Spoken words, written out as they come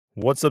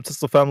What's up,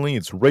 Tesla family?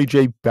 It's Ray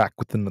J back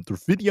with another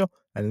video.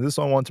 And in this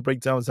one, I want to break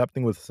down what's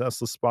happening with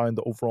Tesla SPY in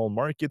the overall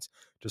markets.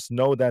 Just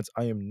know that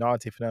I am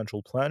not a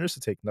financial planner,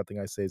 so take nothing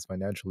I say as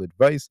financial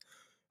advice.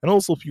 And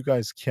also, if you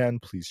guys can,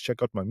 please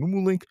check out my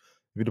Moomoo link.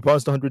 If you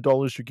deposit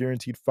 $100, you're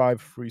guaranteed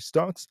 5 free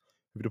stocks.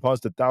 If you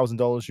deposit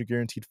 $1,000, you're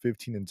guaranteed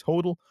 15 in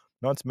total,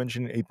 not to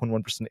mention an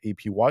 8.1%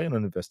 APY on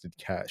uninvested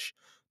cash.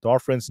 The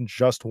offer ends in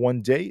just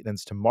one day. It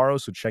ends tomorrow,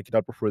 so check it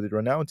out before they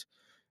run out.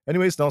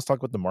 Anyways, now let's talk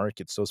about the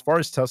market. So as far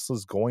as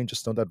Tesla's going,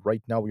 just know that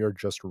right now we are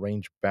just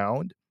range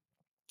bound.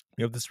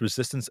 We have this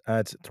resistance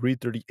at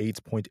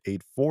 338.84,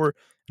 and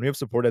we have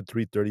support at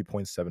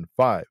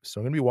 330.75.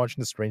 So I'm going to be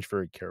watching this range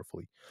very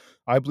carefully.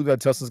 I believe that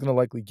Tesla is going to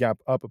likely gap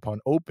up upon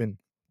open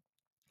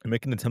and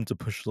make an attempt to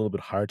push a little bit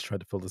higher to try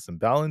to fill this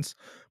imbalance.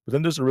 But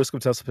then there's a risk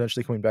of Tesla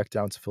potentially coming back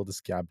down to fill this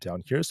gap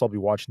down here. So I'll be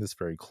watching this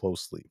very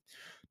closely.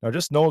 Now,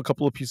 just know a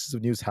couple of pieces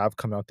of news have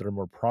come out that are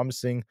more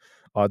promising.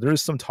 There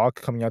is some talk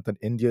coming out that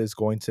India is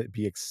going to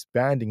be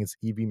expanding its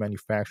EV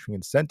manufacturing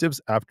incentives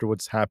after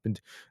what's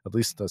happened, at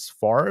least thus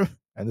far.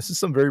 And this is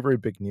some very, very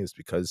big news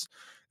because,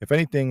 if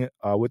anything,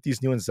 with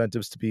these new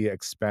incentives to be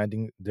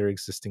expanding their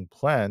existing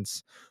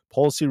plants,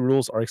 policy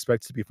rules are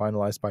expected to be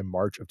finalized by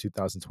March of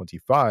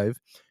 2025.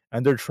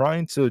 And they're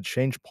trying to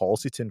change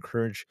policy to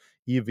encourage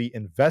EV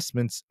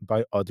investments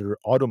by other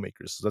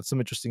automakers. So that's some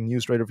interesting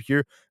news right over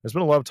here. There's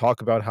been a lot of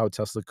talk about how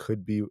Tesla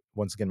could be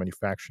once again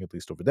manufacturing, at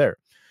least over there.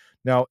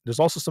 Now, there's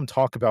also some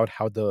talk about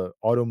how the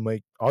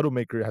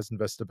automaker has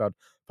invested about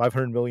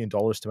 $500 million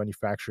to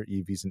manufacture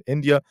EVs in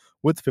India,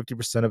 with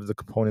 50% of the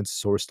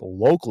components sourced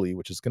locally,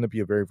 which is going to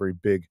be a very, very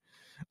big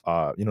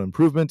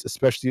improvement,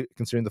 especially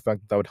considering the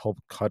fact that that would help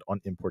cut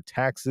on import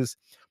taxes.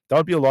 That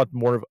would be a lot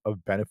more of a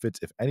benefit,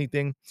 if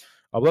anything.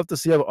 I would love to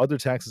see how other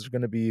taxes are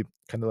going to be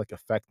kind of like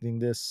affecting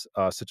this,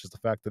 such as the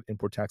fact that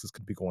import taxes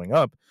could be going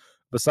up.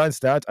 Besides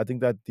that, I think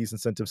that these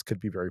incentives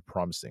could be very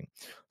promising.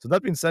 So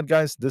that being said,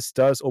 guys, this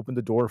does open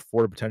the door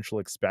for a potential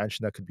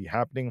expansion that could be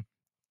happening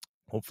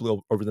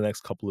hopefully over the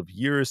next couple of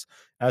years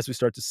as we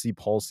start to see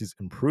policies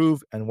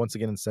improve and once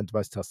again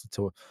incentivize Tesla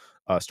to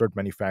start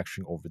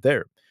manufacturing over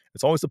there.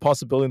 It's always a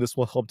possibility this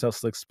will help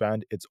Tesla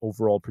expand its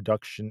overall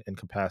production and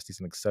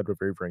capacities and etc.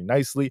 very, very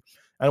nicely.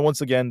 And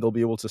once again, they'll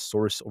be able to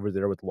source over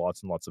there with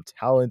lots and lots of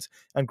talent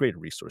and great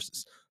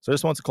resources. So I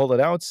just want to call that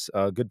out.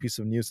 A good piece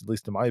of news, at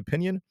least in my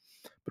opinion.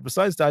 But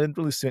besides that, I didn't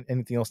really see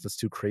anything else that's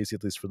too crazy,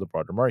 at least for the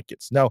broader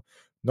markets. Now,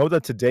 know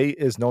that today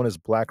is known as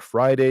Black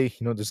Friday.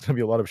 There's going to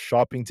be a lot of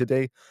shopping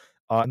today.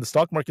 And the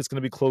stock market's going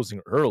to be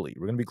closing early.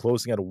 We're going to be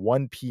closing at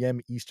 1 p.m.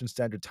 Eastern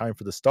Standard Time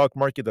for the stock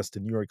market. That's the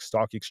New York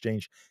Stock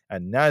Exchange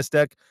and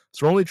NASDAQ.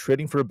 So we're only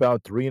trading for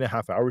about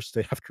 3.5 hours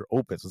today after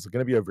open. So it's going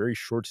to be a very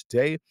short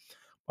day.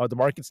 The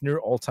market's near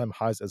all-time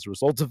highs as a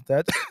result of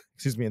that.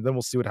 Excuse me. And then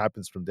we'll see what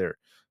happens from there.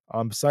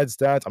 Besides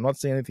that, I'm not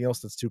saying anything else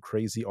that's too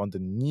crazy on the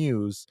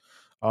news.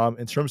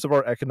 In terms of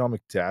our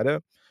economic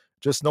data,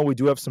 just know we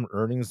do have some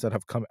earnings that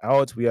have come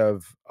out. We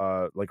have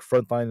like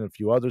Frontline and a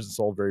few others. It's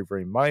all very,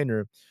 very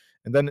minor.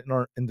 And then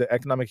in the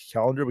economic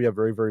calendar, we have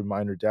very, very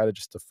minor data,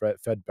 just the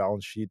Fed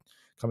balance sheet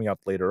coming out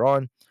later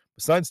on.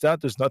 Besides that,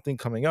 there's nothing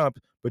coming up,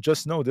 but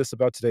just know this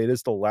about today. It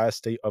is the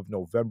last day of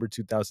November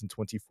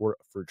 2024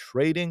 for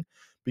trading,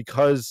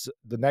 because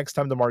the next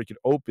time the market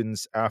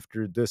opens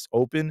after this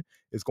open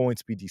is going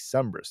to be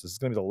December. So this is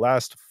going to be the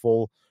last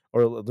full,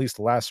 or at least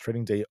last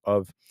trading day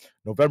of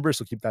November.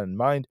 So keep that in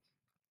mind.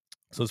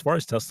 So as far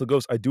as Tesla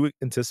goes, I do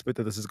anticipate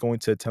that this is going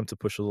to attempt to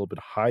push a little bit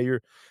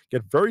higher,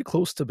 get very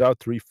close to about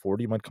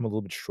 340, might come a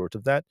little bit short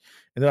of that.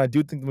 And then I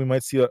do think that we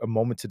might see a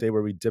moment today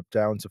where we dip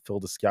down to fill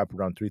this gap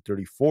around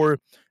 334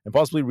 and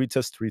possibly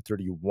retest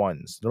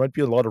 331. So there might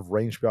be a lot of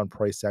range bound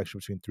price action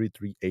between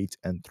 338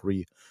 and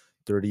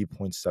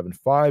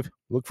 330.75.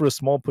 Look for a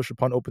small push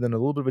upon open and a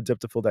little bit of a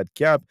dip to fill that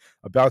gap,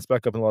 a bounce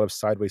back up and a lot of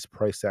sideways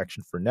price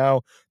action for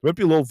now. There might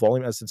be low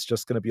volume as it's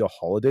just going to be a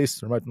holiday,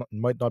 so there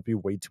might not be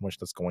way too much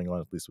that's going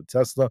on, at least with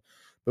Tesla.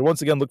 But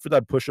once again, look for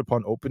that push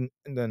upon open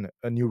and then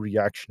a new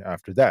reaction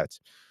after that.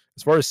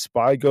 As far as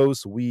SPY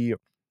goes, we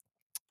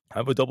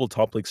have a double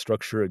top leg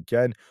structure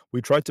again.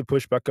 We tried to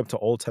push back up to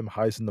all-time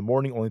highs in the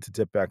morning, only to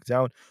dip back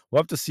down.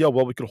 We'll have to see how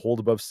well we could hold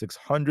above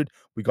 600.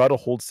 We got to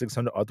hold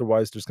 600.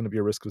 Otherwise, there's going to be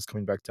a risk of us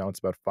coming back down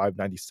to about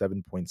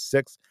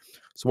 597.6.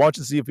 So watch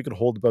and see if we can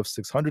hold above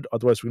 600.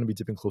 Otherwise, we're going to be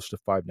dipping closer to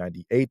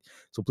 598.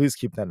 So please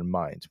keep that in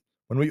mind.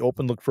 When we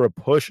open, look for a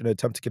push and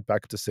attempt to get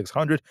back up to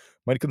 600.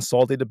 Might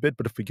consolidate a bit,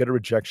 but if we get a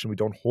rejection, we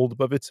don't hold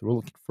above it. So we're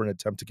looking for an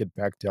attempt to get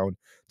back down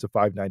to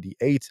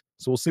 598.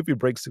 So we'll see if we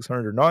break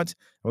 600 or not, and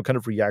what kind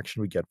of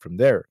reaction we get from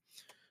there.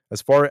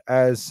 As far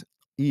as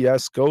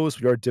ES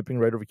goes, we are dipping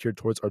right over here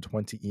towards our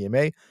 20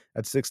 EMA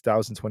at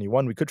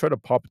 6,021. We could try to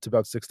pop it to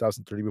about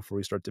 6,030 before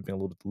we start dipping a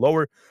little bit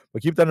lower.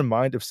 But keep that in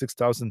mind. If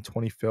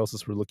 6,020 fails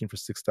us, we're looking for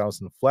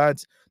 6,000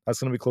 flats. That's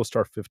going to be close to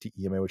our 50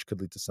 EMA, which could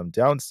lead to some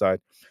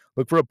downside.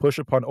 Look for a push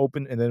upon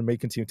open, and then it may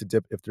continue to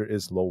dip if there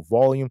is low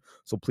volume.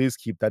 So please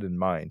keep that in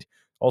mind.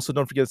 Also,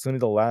 don't forget it's going to be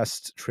the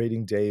last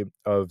trading day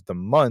of the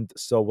month.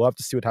 So we'll have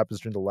to see what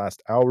happens during the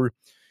last hour.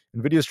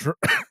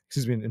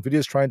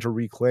 Nvidia's trying to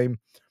reclaim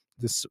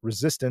this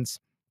resistance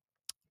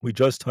We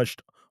just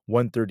touched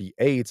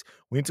 138.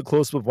 We need to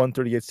close above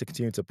 138 to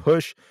continue to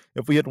push.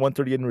 If we hit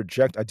 138 and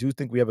reject, I do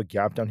think we have a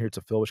gap down here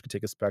to fill, which could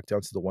take us back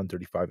down to the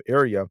 135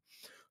 area.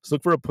 So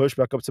look for a push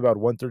back up to about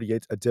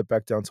 138, a dip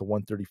back down to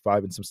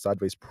 135, and some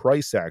sideways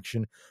price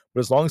action. But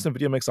as long as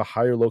Nvidia makes a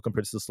higher low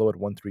compared to the low at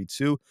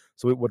 132,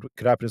 so what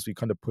could happen is we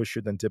kind of push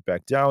it, then dip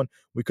back down.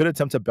 We could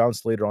attempt to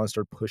bounce later on,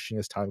 start pushing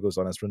as time goes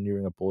on, as we're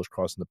nearing a bullish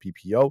cross in the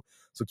PPO.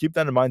 So keep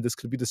that in mind. This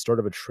could be the start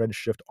of a trend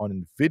shift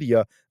on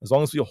Nvidia as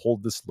long as we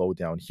hold this low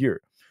down here.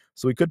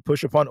 So we could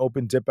push upon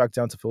open, dip back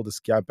down to fill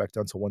this gap back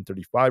down to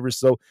 135 or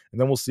so,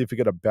 and then we'll see if we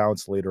get a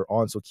bounce later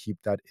on. So keep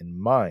that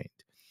in mind.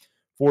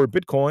 For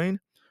Bitcoin,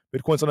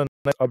 Bitcoin's on a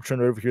nice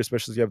uptrend over here,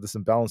 especially as you have this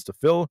imbalance to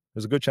fill.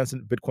 There's a good chance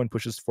that Bitcoin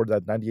pushes for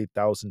that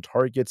 98,000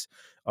 targets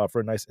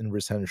for a nice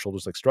inverse head and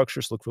shoulders like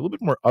structure. So look for a little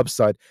bit more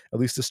upside, at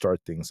least to start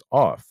things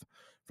off.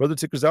 For other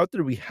tickers out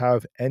there, we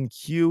have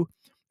NQ.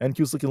 NQ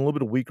is looking a little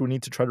bit weaker. We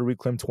need to try to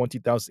reclaim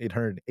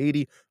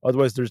 20,880.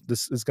 Otherwise,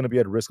 this is going to be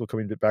at risk of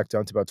coming back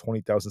down to about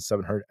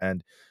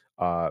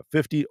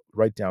 20,750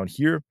 right down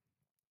here.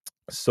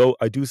 So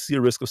I do see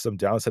a risk of some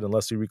downside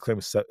unless we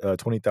reclaim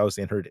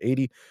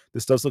 20,880.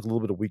 This does look a little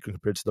bit weaker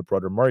compared to the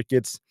broader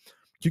markets.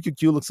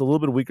 QQQ looks a little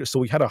bit weaker. So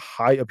we had a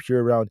high up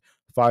here around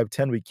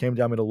 510. We came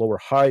down at a lower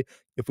high.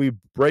 If we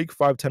break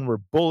 510, we're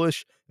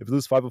bullish. If we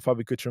lose 505,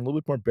 we could turn a little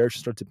bit more bearish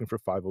and start tipping for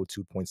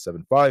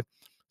 502.75.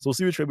 So we'll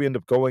see which way we end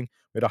up going.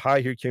 We had a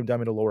high here, came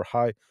down at a lower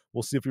high.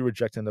 We'll see if we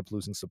reject and end up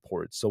losing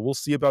support. So we'll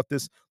see about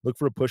this. Look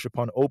for a push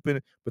upon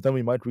open, but then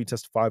we might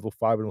retest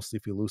 505 and we'll see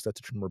if we lose that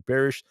to turn more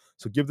bearish.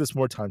 So give this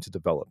more time to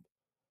develop.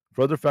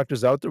 For other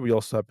factors out there, we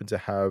also happen to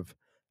have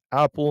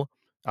Apple.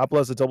 Apple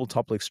has a double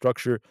top like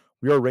structure.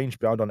 We are range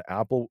bound on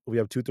Apple. We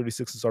have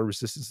 236 as our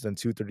resistance and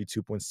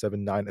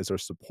 232.79 as our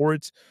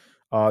support.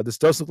 This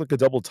does look like a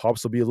double top,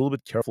 so be a little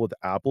bit careful with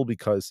Apple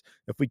because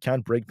if we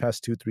can't break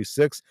past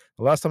 236,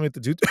 the last time we hit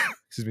the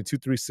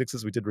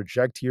 236s, we did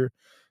reject here.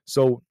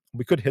 So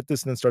we could hit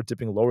this and then start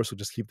dipping lower. So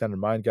just keep that in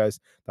mind, guys.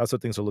 That's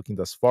what things are looking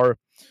thus far.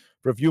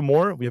 For a few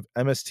more, we have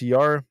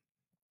MSTR.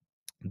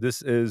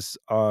 This is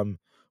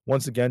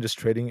once again just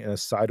trading in a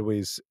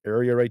sideways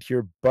area right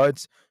here,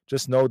 but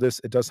just know this,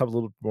 it does have a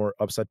little bit more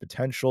upside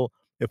potential.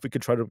 If we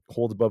could try to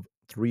hold above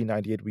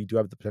 398, we do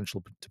have the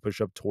potential to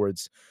push up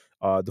towards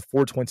the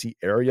 420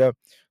 area.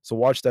 So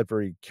watch that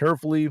very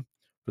carefully.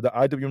 For the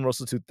IWM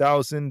Russell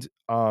 2000,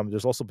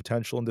 there's also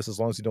potential in this as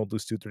long as you don't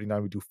lose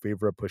 239. We do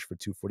favor a push for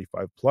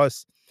 245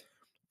 plus.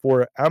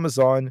 For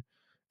Amazon,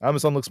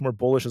 Amazon looks more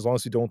bullish as long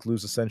as you don't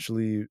lose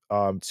essentially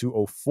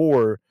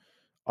 204.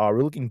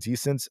 We're looking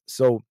decent.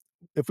 So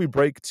if we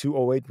break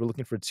 208, we're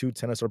looking for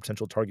 210 as our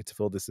potential target to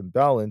fill this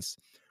imbalance.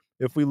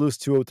 If we lose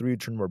 203,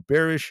 turn more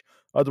bearish.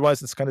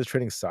 Otherwise, it's kind of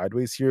trading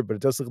sideways here, but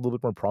it does look a little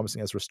bit more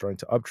promising as we're starting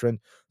to uptrend.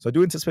 So I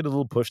do anticipate a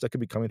little push that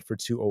could be coming for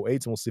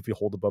 208, and we'll see if we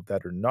hold above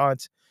that or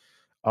not.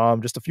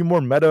 Just a few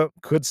more meta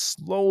could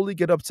slowly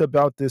get up to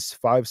about this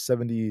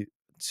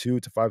 572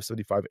 to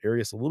 575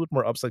 area. So a little bit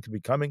more upside could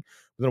be coming.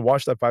 We're going to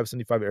watch that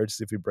 575 area to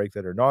see if we break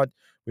that or not.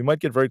 We might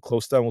get very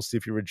close to that. We'll see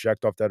if you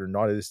reject off that or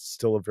not. It is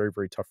still a very,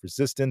 very tough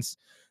resistance.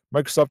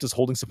 Microsoft is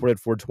holding support at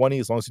 420.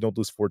 As long as you don't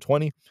lose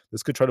 420,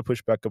 this could try to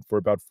push back up for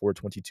about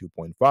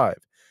 422.5.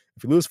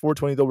 If you lose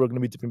 420, though, we're going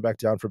to be dipping back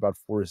down for about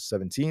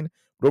 417.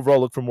 But overall,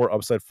 look for more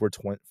upside for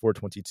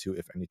 422,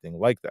 if anything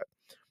like that.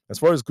 As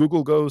far as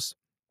Google goes,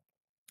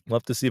 we'll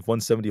have to see if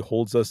 170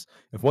 holds us.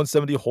 If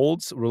 170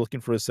 holds, we're looking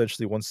for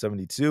essentially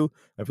 172.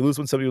 If we lose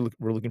 170,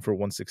 we're looking for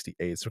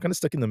 168. So we're kind of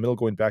stuck in the middle,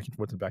 going back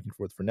and back and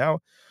forth for now.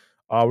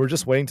 We're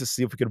just waiting to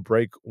see if we can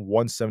break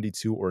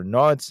 172 or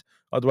not.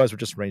 Otherwise, we're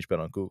just range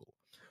bet on Google.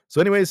 So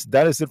anyways,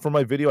 that is it for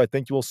my video. I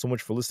thank you all so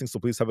much for listening. So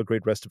please have a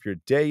great rest of your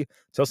day.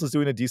 Tesla's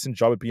doing a decent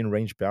job at being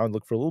range bound.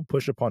 Look for a little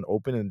push upon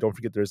open, and don't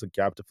forget there's a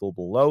gap to fill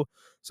below.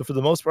 So for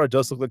the most part, it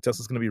does look like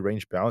Tesla's going to be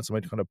range bound. So I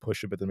might kind of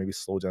push it, but then maybe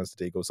slow down as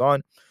the day goes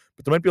on.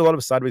 But there might be a lot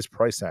of sideways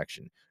price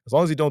action. As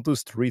long as you don't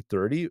lose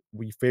 330,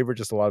 we favor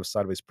just a lot of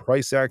sideways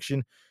price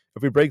action.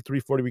 If we break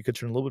 340, we could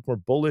turn a little bit more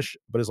bullish,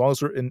 but as long as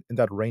we're in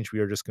that range, we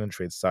are just going to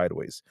trade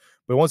sideways.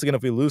 But once again,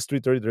 if we lose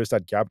 330, there's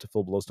that gap to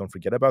fill below, so don't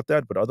forget about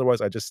that. But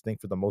otherwise, I just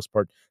think for the most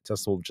part,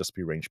 Tesla will just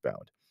be range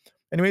bound.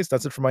 Anyways,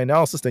 that's it for my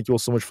analysis. Thank you all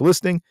so much for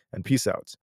listening, and peace out.